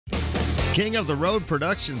King of the Road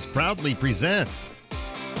Productions proudly presents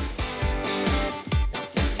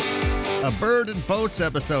a Bird and Boats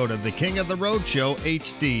episode of the King of the Road Show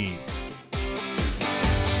HD.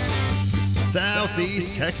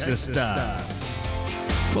 Southeast Texas style.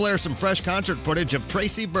 We'll air some fresh concert footage of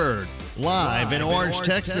Tracy Byrd live in Orange,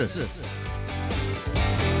 Texas.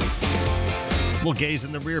 We'll gaze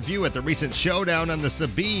in the rear view at the recent showdown on the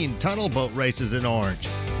Sabine tunnel boat races in Orange.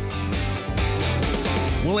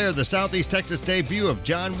 We'll air the Southeast Texas debut of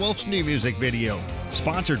John Wolf's new music video,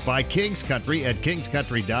 sponsored by King's Country at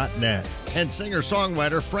kingscountry.net. And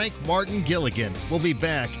singer-songwriter Frank Martin Gilligan will be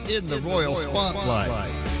back in the Royal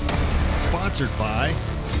Spotlight. Sponsored by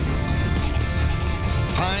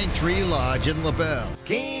Pine Tree Lodge in LaBelle.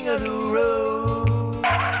 King of the Road.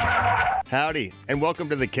 Howdy, and welcome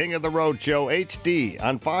to the King of the Road Show HD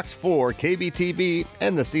on Fox 4, KBTV,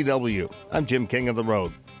 and the CW. I'm Jim King of the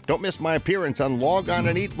Road. Don't miss my appearance on Log On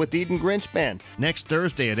and Eat with the Eden Grinch Band next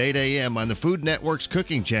Thursday at 8 a.m. on the Food Network's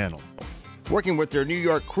cooking channel. Working with their New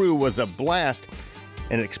York crew was a blast,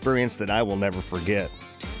 an experience that I will never forget.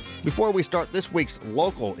 Before we start this week's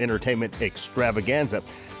local entertainment extravaganza,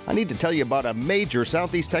 I need to tell you about a major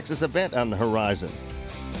Southeast Texas event on the horizon.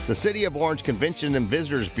 The City of Orange Convention and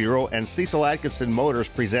Visitors Bureau and Cecil Atkinson Motors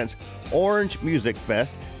presents Orange Music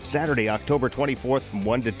Fest Saturday, October 24th from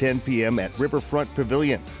 1 to 10 p.m. at Riverfront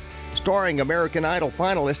Pavilion, starring American Idol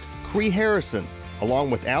finalist Cree Harrison, along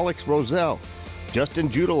with Alex Roselle, Justin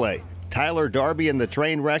Judelay, Tyler Darby and the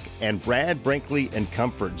Trainwreck, and Brad Brinkley and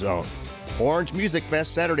Comfort Zone. Orange Music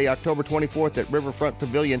Fest Saturday, October 24th at Riverfront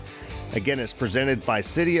Pavilion. Again, it's presented by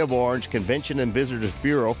City of Orange Convention and Visitors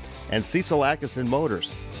Bureau and Cecil Atkinson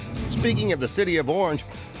Motors. Speaking of the City of Orange,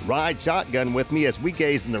 ride shotgun with me as we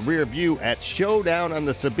gaze in the rear view at Showdown on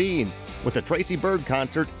the Sabine with the Tracy Byrd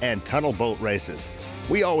concert and tunnel boat races.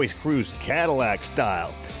 We always cruise Cadillac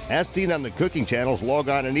style, as seen on the cooking channels Log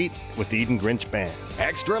On and Eat with the Eden Grinch Band.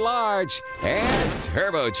 Extra large and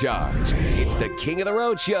turbocharged. It's the King of the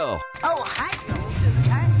Road Show. Oh, hi, go to the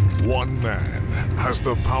car. One man has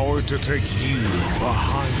the power to take you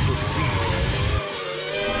behind the scenes.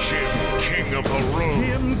 Jim King of the Road.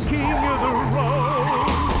 Jim King of the Road.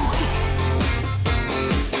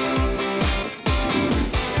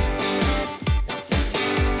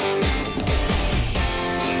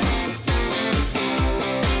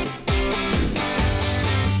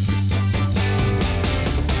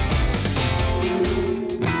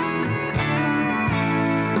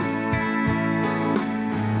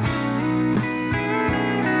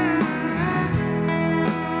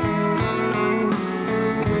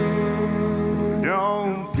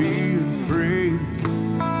 Don't be afraid,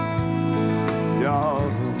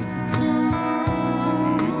 darling.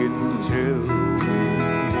 You can tell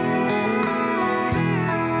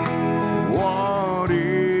what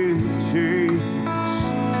it takes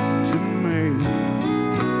to make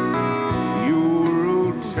your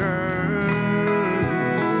world turn.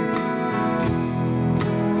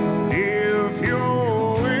 If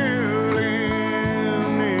you're willing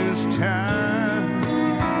this time.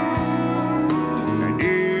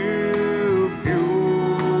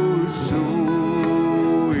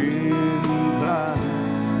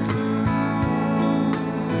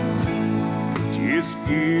 Just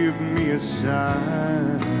give me a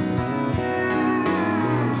sign.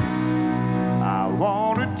 I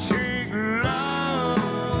want to take love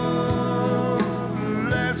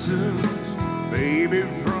lessons, baby,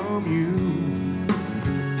 from you.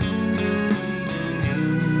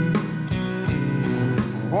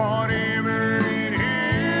 Whatever it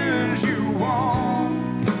is you want,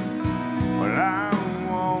 well, I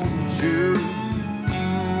want to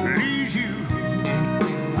please you.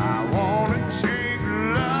 I want to take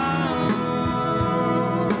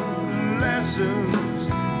lessons,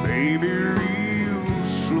 baby, real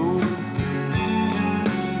slow.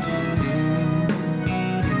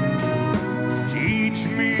 Teach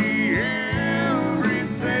me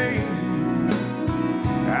everything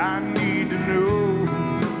I need to know.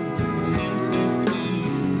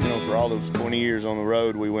 You know, for all those 20 years on the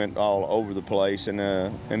road, we went all over the place, and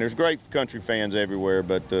there's great country fans everywhere,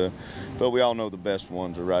 but we all know the best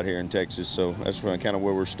ones are right here in Texas, so that's kind of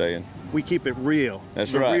where we're staying. We keep it real.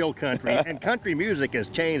 That's the right. Real country. And country music has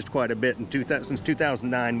changed quite a bit since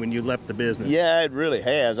 2009 when you left the business. Yeah, it really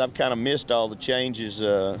has. I've kind of missed all the changes.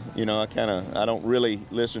 You know, I don't really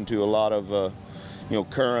listen to a lot of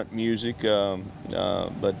current music,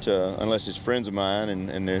 but unless it's friends of mine,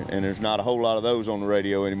 and there's not a whole lot of those on the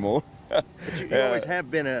radio anymore. But you always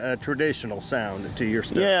have been a traditional sound to your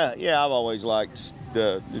stuff. Yeah, I've always liked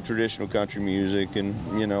the traditional country music, and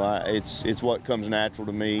it's what comes natural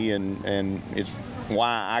to me, and it's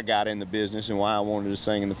why I got in the business and why I wanted to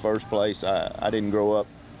sing in the first place. I didn't grow up,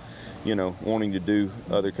 you know, wanting to do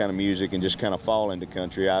other kind of music and just kind of fall into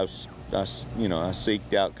country. I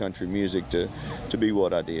seeked out country music to be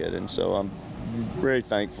what I did, and so I'm very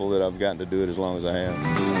thankful that I've gotten to do it as long as I have.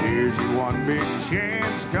 Here's your one big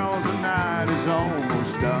chance, 'cause the night is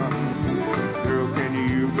almost done. Girl, can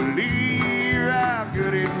you believe how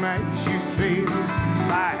good it makes you feel?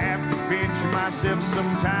 I have to pinch myself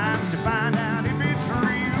sometimes to find out if it's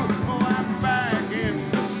real. Oh, I'm back in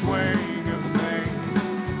the swing of things.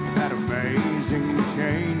 That amazing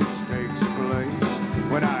change takes place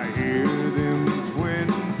when I hear them twin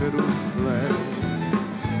fiddles play.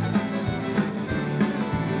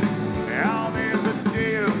 Now there's a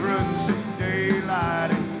difference in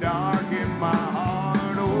daylight and dark in my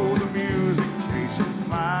heart. Oh, the music chases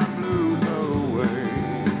my blues away.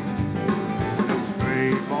 Those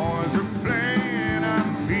playboys are playing,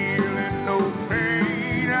 I'm feeling no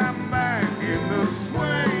pain. I'm back in the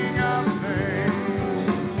swing of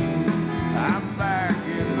things. I'm back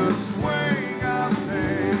in the swing of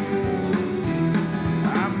things.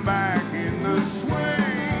 I'm back in the swing.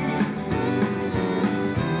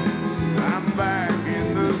 I'm back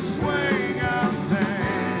in the swing of things.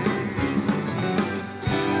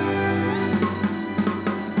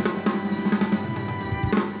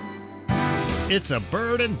 It's a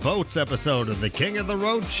Bird and Boats episode of the King of the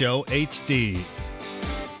Road Show HD.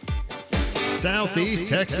 Southeast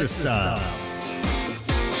Texas style.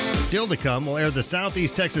 Still to come, we'll air the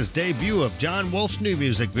Southeast Texas debut of John Wolf's new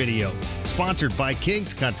music video, sponsored by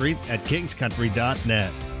King's Country at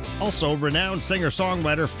kingscountry.net. Also, renowned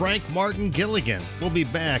singer-songwriter Frank Martin Gilligan will be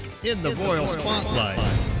back in the Royal Spotlight,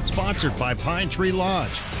 sponsored by Pine Tree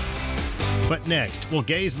Lodge. But next, we'll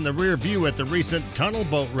gaze in the rear view at the recent tunnel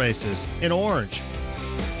boat races in Orange.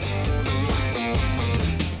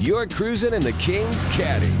 You're cruising in the King's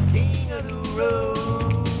Caddy. King of the road.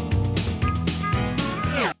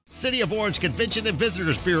 City of Orange Convention and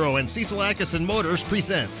Visitors Bureau and Cecil Atkinson Motors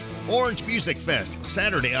presents Orange Music Fest,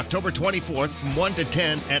 Saturday, October 24th from 1 to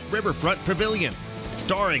 10 at Riverfront Pavilion,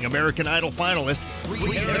 starring American Idol finalist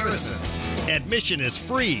Reed Harrison. Admission is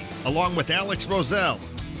free, along with Alex Roselle,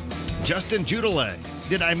 Justin Judelay.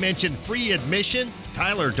 Did I mention free admission?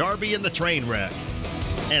 Tyler Darby in the Trainwreck,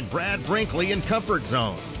 and Brad Brinkley in Comfort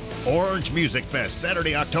Zone. Orange Music Fest,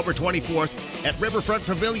 Saturday, October 24th at Riverfront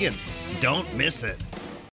Pavilion. Don't miss it.